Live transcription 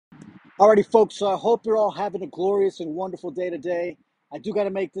Alrighty, folks, so I hope you're all having a glorious and wonderful day today. I do got to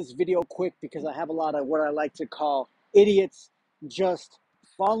make this video quick because I have a lot of what I like to call idiots just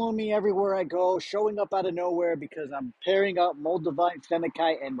following me everywhere I go, showing up out of nowhere because I'm pairing up Moldavite,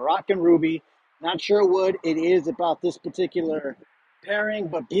 Fennekai, and Moroccan Ruby. Not sure what it is about this particular pairing,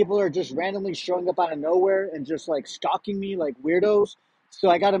 but people are just randomly showing up out of nowhere and just like stalking me like weirdos. So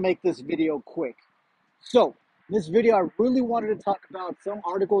I got to make this video quick. So, in this video, I really wanted to talk about some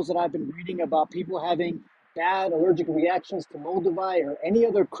articles that I've been reading about people having bad allergic reactions to Moldavite or any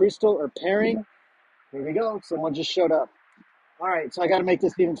other crystal or pairing. Here we go. Someone just showed up. All right, so I got to make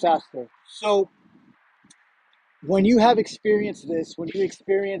this even faster. So, when you have experienced this, when you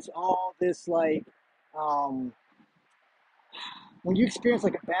experience all this, um, when you experience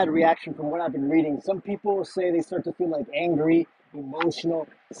like a bad reaction from what I've been reading, some people say they start to feel like angry, emotional,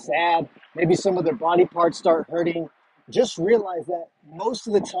 sad. Maybe some of their body parts start hurting. Just realize that most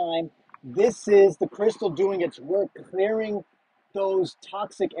of the time, this is the crystal doing its work, clearing those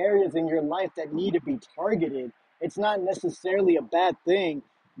toxic areas in your life that need to be targeted. It's not necessarily a bad thing,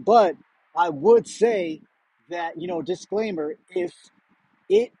 but I would say that, disclaimer, if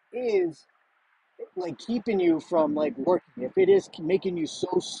it is like keeping you from like working, if it is making you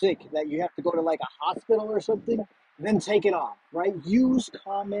so sick that you have to go to like a hospital or something, then take it off, right? Use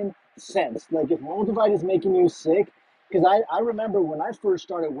common sense. Like if Moldavite is making you sick, because I remember when I first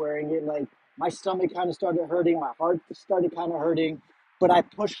started wearing it, like my stomach kind of started hurting, my heart started kind of hurting, but I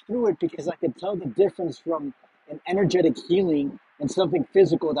pushed through it because I could tell the difference from an energetic healing and something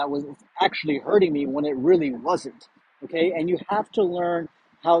physical that was actually hurting me when it really wasn't. Okay, and you have to learn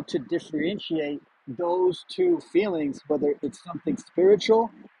how to differentiate those two feelings, whether it's something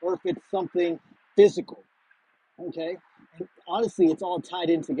spiritual or if it's something physical. Okay. And honestly, it's all tied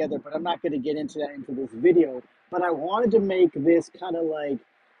in together, but I'm not going to get into that into this video. But I wanted to make this kind of like,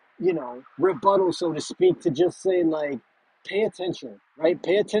 rebuttal, so to speak, to just say, like, pay attention, right?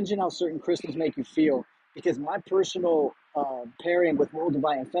 Pay attention how certain crystals make you feel. Because my personal pairing with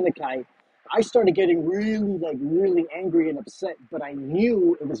Moldavite and Fennekai, I started getting really, like, really angry and upset, but I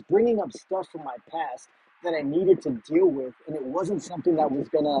knew it was bringing up stuff from my past that I needed to deal with. And it wasn't something that was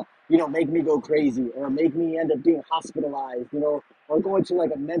gonna, make me go crazy or make me end up being hospitalized, or going to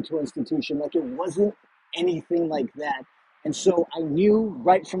like a mental institution. Like it wasn't anything like that. And so I knew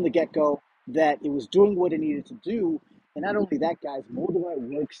right from the get go that it was doing what it needed to do. And not only that, guys,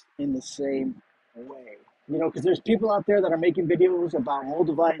 Moldavite works in the same way. Because there's people out there that are making videos about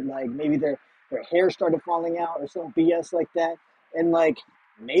Moldavite, like maybe their hair started falling out or some BS like that. And like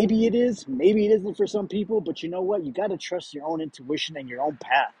maybe it is, maybe it isn't for some people, but you know what? You got to trust your own intuition and your own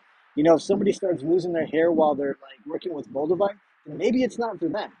path. If somebody starts losing their hair while they're like working with Moldavite, then maybe it's not for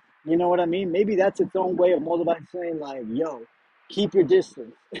them. You know what I mean? Maybe that's its own way of Moldavite saying like, yo, keep your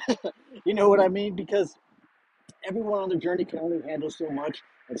distance. You know what I mean? Because everyone on the journey can only handle so much,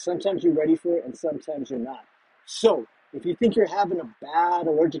 and sometimes you're ready for it, and sometimes you're not. So, if you think you're having a bad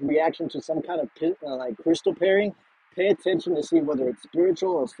allergic reaction to some kind of like crystal pairing, pay attention to see whether it's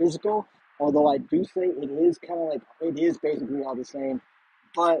spiritual or physical. Although I do say it is kind of like it is basically all the same,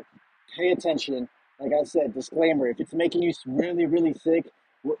 but pay attention. Like I said, disclaimer: if it's making you really, really sick,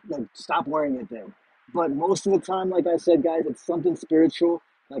 like stop wearing it then. But most of the time, like I said, guys, it's something spiritual.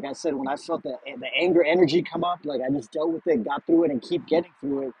 Like I said, when I felt the anger energy come up, like I just dealt with it, got through it, and keep getting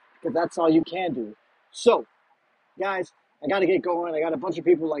through it because that's all you can do. So, guys, I got to get going. I got a bunch of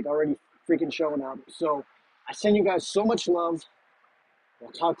people like already freaking showing up. So, I send you guys so much love.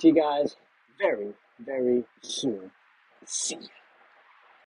 I'll talk to you guys very, very soon. See ya.